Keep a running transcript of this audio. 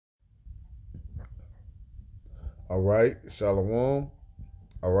All right, Shalom.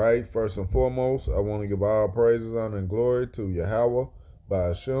 All right, first and foremost, I want to give all praises, honor, and glory to Yahweh, by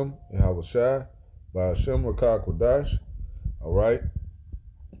Hashem, Yahweh Shai, by Hashem, Rakah Kodash. All right,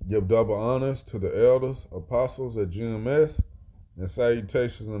 give double honors to the elders, apostles at GMS, and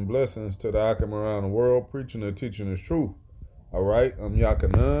salutations and blessings to the Akim around the world, preaching and teaching His truth. All right, I'm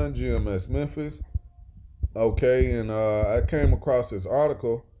Yakanan, GMS Memphis. Okay, and I came across this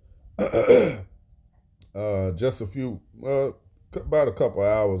article just about a couple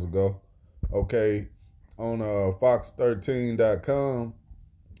hours ago, okay, on Fox13.com.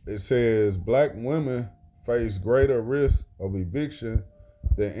 It says black women face greater risk of eviction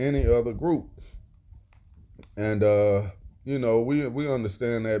than any other group. And, we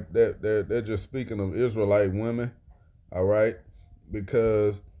understand that they're just speaking of Israelite women, all right,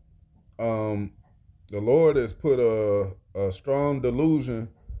 because the Lord has put a strong delusion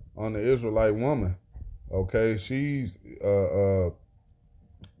on the Israelite woman. Okay, she's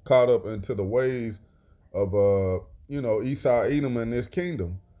caught up into the ways of Esau, Edom, and this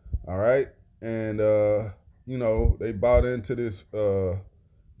kingdom. All right, and they bought into this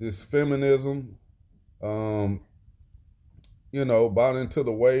feminism. Bought into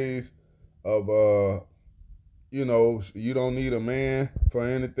the ways of you don't need a man for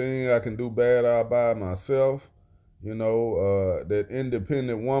anything. I can do bad all by myself. That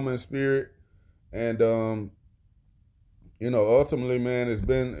independent woman spirit. And ultimately, man,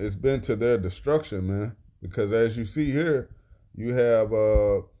 it's been to their destruction, man. Because as you see here, you have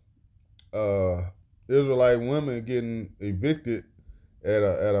Israelite women getting evicted at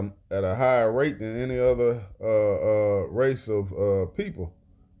a higher rate than any other race of people.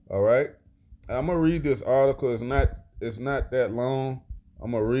 All right, I'm gonna read this article. It's not that long.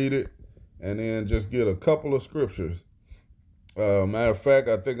 I'm gonna read it and then just get a couple of scriptures. Matter of fact,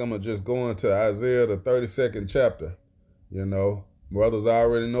 I think I'm going to just go into Isaiah, the 32nd chapter. Brothers, I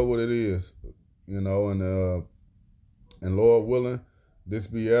already know what it is, and Lord willing, this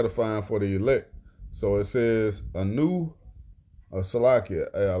be edifying for the elect. So it says, an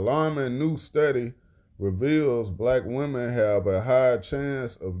alarming new study reveals black women have a higher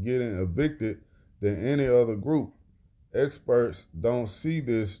chance of getting evicted than any other group. Experts don't see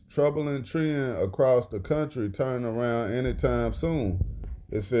this troubling trend across the country turning around anytime soon.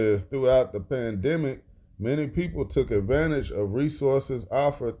 It says, throughout the pandemic, many people took advantage of resources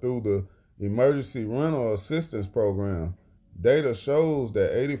offered through the Emergency Rental Assistance Program. Data shows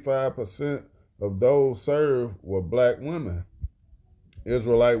that 85% of those served were black women,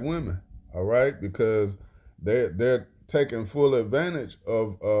 Israelite women, all right, because they're taking full advantage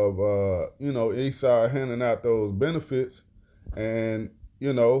of Esau handing out those benefits, and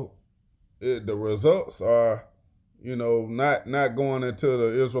the results are not going into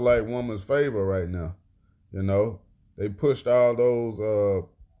the Israelite woman's favor right now. They pushed all those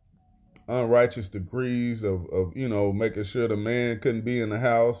unrighteous decrees of making sure the man couldn't be in the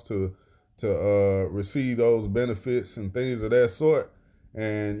house to receive those benefits and things of that sort.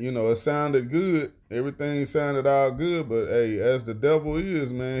 And, it sounded good. Everything sounded all good. But, hey, as the devil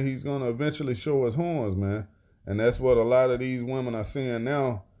is, man, he's going to eventually show his horns, man. And that's what a lot of these women are seeing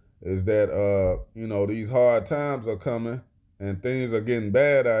now is that, these hard times are coming and things are getting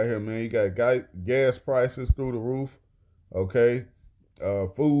bad out here, man. You got gas prices through the roof, okay?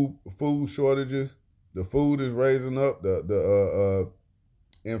 Food shortages. The food is raising up. The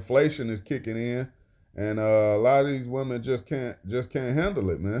inflation is kicking in. And a lot of these women just can't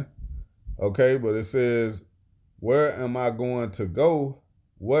handle it, man. Okay, but it says, where am I going to go?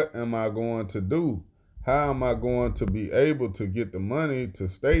 What am I going to do? How am I going to be able to get the money to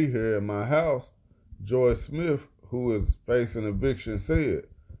stay here in my house? Joyce Smith, who is facing eviction, said.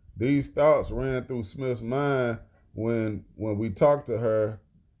 These thoughts ran through Smith's mind when we talked to her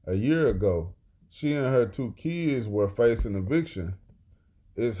a year ago. She and her 2 kids were facing eviction.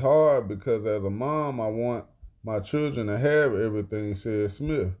 It's hard because as a mom, I want my children to have everything, said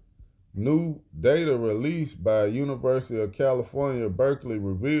Smith. New data released by University of California, Berkeley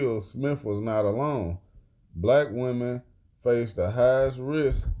reveals Smith was not alone. Black women face the highest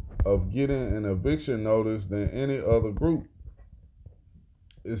risk of getting an eviction notice than any other group.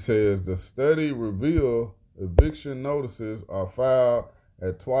 It says the study revealed eviction notices are filed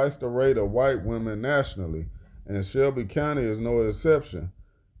at twice the rate of white women nationally, and Shelby County is no exception.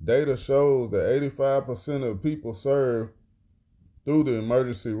 Data shows that 85% of people served through the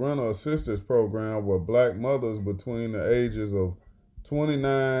Emergency Rental Assistance Program were black mothers between the ages of 29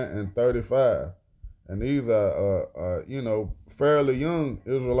 and 35. And these are fairly young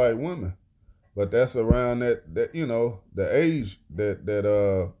Israelite women. But that's around that the age that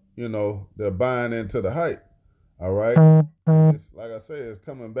they're buying into the hype. All right. And it's, like I say, it's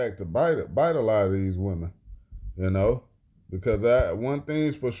coming back to bite a lot of these women, you know, because one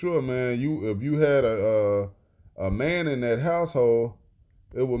thing's for sure, man. If you had a man in that household,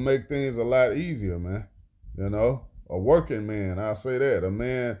 it would make things a lot easier, man. You know, a working man. I'll say that, a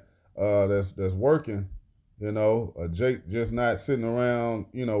man that's working. You know, a Jake just not sitting around,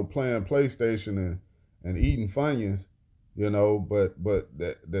 you know, playing PlayStation and eating Funyuns, you know, but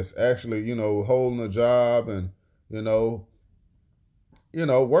that's actually, you know, holding a job and you know,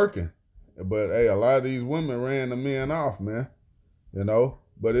 working. But hey, a lot of these women ran the men off, man. You know,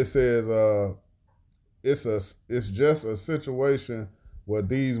 but it says it's just a situation where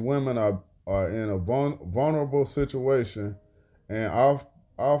these women are in a vulnerable situation, and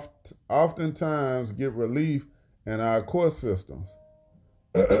oftentimes get relief in our court systems.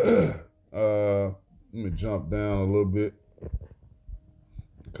 Let me jump down a little bit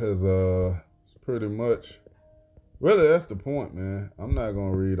because it's pretty much really that's the point, man. I'm not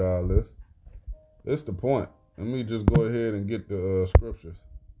gonna read all this. It's the point. Let me just go ahead and get the scriptures.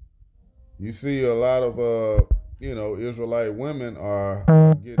 You see a lot of Israelite women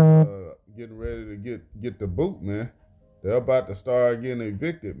are getting ready to get the boot, man. They're about to start getting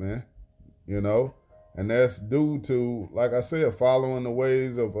evicted, man. You know, and that's due to, like I said, following the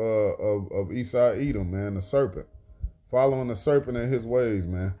ways of Esau Edom, man, the serpent, following the serpent and his ways,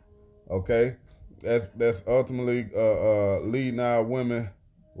 man. Okay, that's ultimately leading our women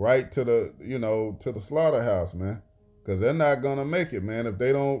right to the slaughterhouse, man. Because they're not gonna make it, man, if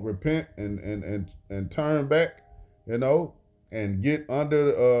they don't repent and turn back, you know, and get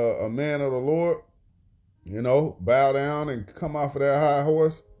under a man of the Lord, you know, bow down and come off of that high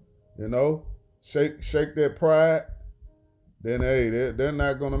horse, you know, shake that pride. Then hey, they're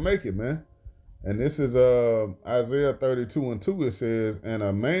not gonna make it, man. And this is Isaiah 32:2. It says, "And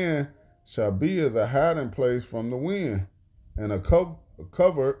a man shall be as a hiding place from the wind, and a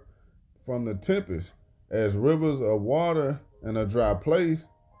covered from the tempest, as rivers of water in a dry place,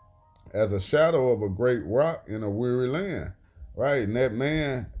 as a shadow of a great rock in a weary land." Right? And that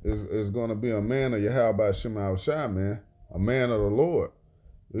man is going to be a man of Yahweh Shema Shai, man, a man of the Lord.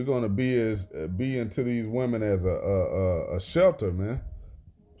 We're going to be into these women as a shelter, man.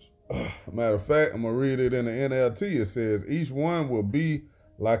 Matter of fact, I'm going to read it in the NLT. It says, "Each one will be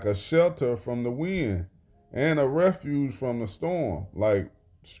like a shelter from the wind and a refuge from the storm, like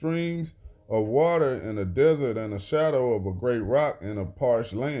streams of water in a desert and a shadow of a great rock in a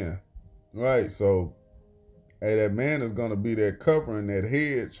parched land." Right? So, hey, that man is going to be that covering, that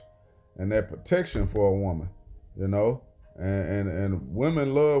hedge, and that protection for a woman, you know? And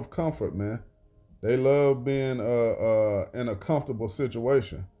women love comfort, man. They love being in a comfortable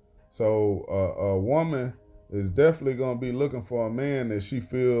situation. So a woman is definitely going to be looking for a man that she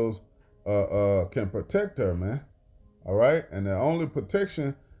feels can protect her, man. All right? And the only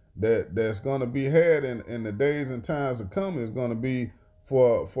protection that's going to be had in the days and times to come is going to be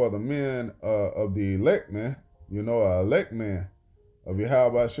for the men of the elect, man. You know, an elect man of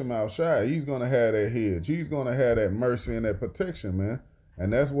Yahweh Shema Shai. He's going to have that hedge. He's going to have that mercy and that protection, man.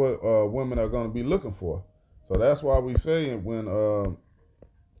 And that's what women are going to be looking for. So that's why we say when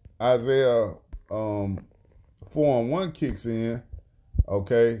Isaiah 4:1 kicks in,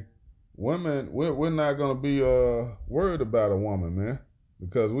 okay, women, we're not going to be worried about a woman, man,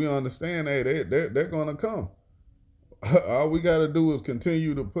 because we understand, hey, they're going to come. All we got to do is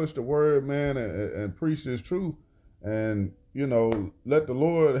continue to push the word, man, and preach this truth, and, you know, let the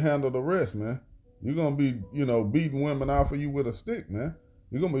Lord handle the rest, man. You're going to be, you know, beating women off of you with a stick, man.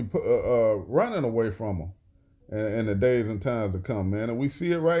 You're going to be running away from them in the days and times to come, man. And we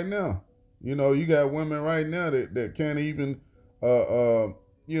see it right now. You know, you got women right now that can't even,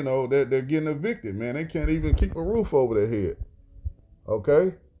 you know, they're getting evicted, man. They can't even keep a roof over their head.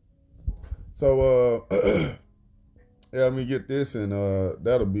 Okay? So, yeah, let me get this, and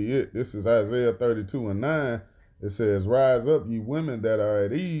that'll be it. This is Isaiah 32:9. It says, "Rise up, ye women that are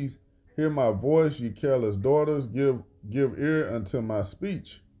at ease. Hear my voice, ye careless daughters. Give ear unto my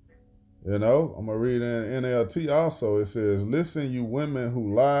speech." You know, I'm going to read in NLT also. It says, "Listen, you women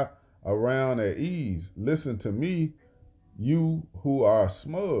who lie around at ease. Listen to me, you who are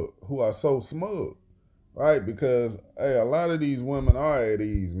smug, who are so smug." Right? Because, hey, a lot of these women are at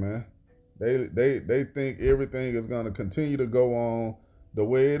ease, man. They think everything is going to continue to go on the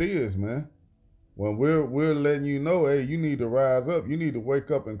way it is, man. When we're letting you know, hey, you need to rise up. You need to wake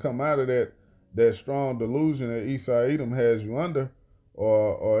up and come out of that strong delusion that Esau Edom has you under,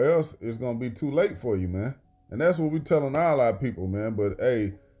 or else it's going to be too late for you, man. And that's what we're telling all our people, man. But,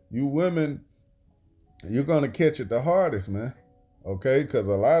 hey, you women, you're going to catch it the hardest, man. Okay? Because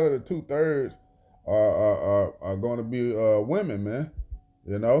a lot of the 2/3 are going to be women, man.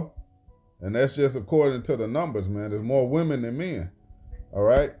 You know, and that's just according to the numbers, man. There's more women than men. All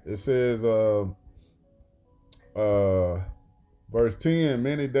right. It says, verse 10,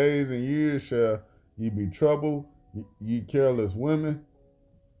 many days and years shall ye be troubled, ye careless women,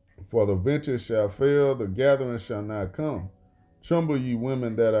 for the venture shall fail, the gathering shall not come. Tremble, ye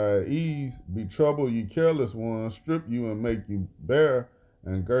women that are at ease, be troubled, ye careless ones, strip you and make you bare,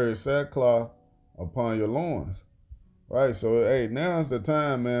 and gird sackcloth upon your loins. Right, so hey, now's the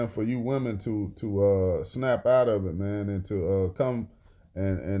time, man, for you women to snap out of it, man, and to come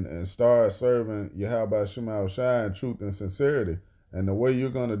and start serving Yahweh Shema Shai in truth and sincerity. And the way you're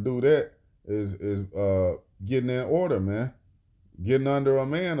gonna do that is getting in order, man, getting under a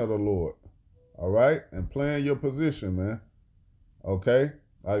man of the Lord, all right, and playing your position, man. Okay,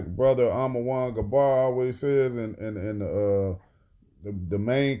 like brother Amawan Gabar always says in the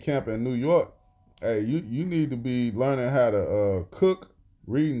main camp in New York. Hey, you need to be learning how to cook,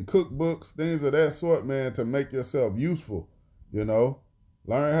 reading cookbooks, things of that sort, man, to make yourself useful. You know,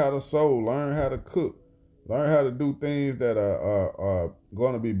 learn how to sew, learn how to cook, learn how to do things that are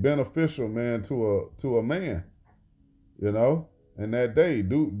going to be beneficial, man, to a man. You know, in that day,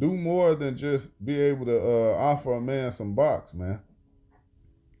 do more than just be able to offer a man some box, man.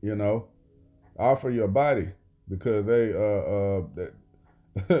 You know, offer your body, because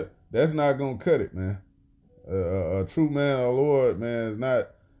that's not gonna cut it, man. A true man of the Lord, man, is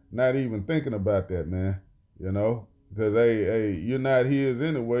not even thinking about that, man. You know, because hey, you're not his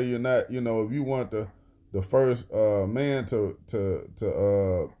anyway. You're not, you know, if you want the first man to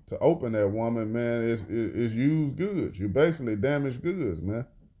open that woman, man, it's used goods. You basically damaged goods, man.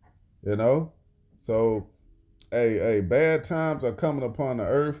 You know, so hey, bad times are coming upon the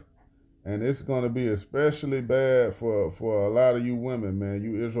earth. And it's going to be especially bad for a lot of you women, man,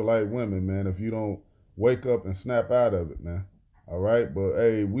 you Israelite women, man, if you don't wake up and snap out of it, man. All right? But,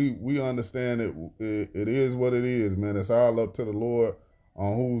 hey, we understand it is what it is, man. It's all up to the Lord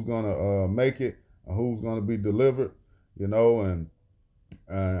on who's going to make it and who's going to be delivered, you know.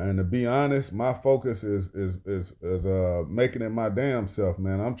 And to be honest, my focus is making it my damn self,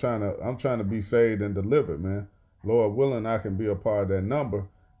 man. I'm trying to be saved and delivered, man. Lord willing, I can be a part of that number.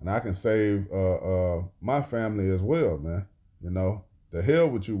 And I can save my family as well, man. You know, the hell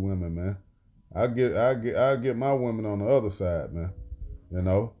with you women, man. I get my women on the other side, man. You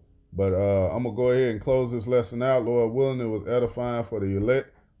know, but I'm gonna go ahead and close this lesson out. Lord willing, it was edifying for the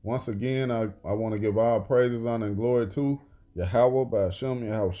elect. Once again, I want to give all praises, honor, and glory to Yahweh by Hashem,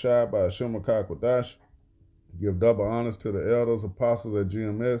 Yahweh Shai by Hashem Rakakwadash. Give double honors to the elders, apostles at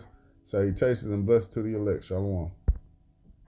GMS. Salutations and blessings to the elect. Shalom.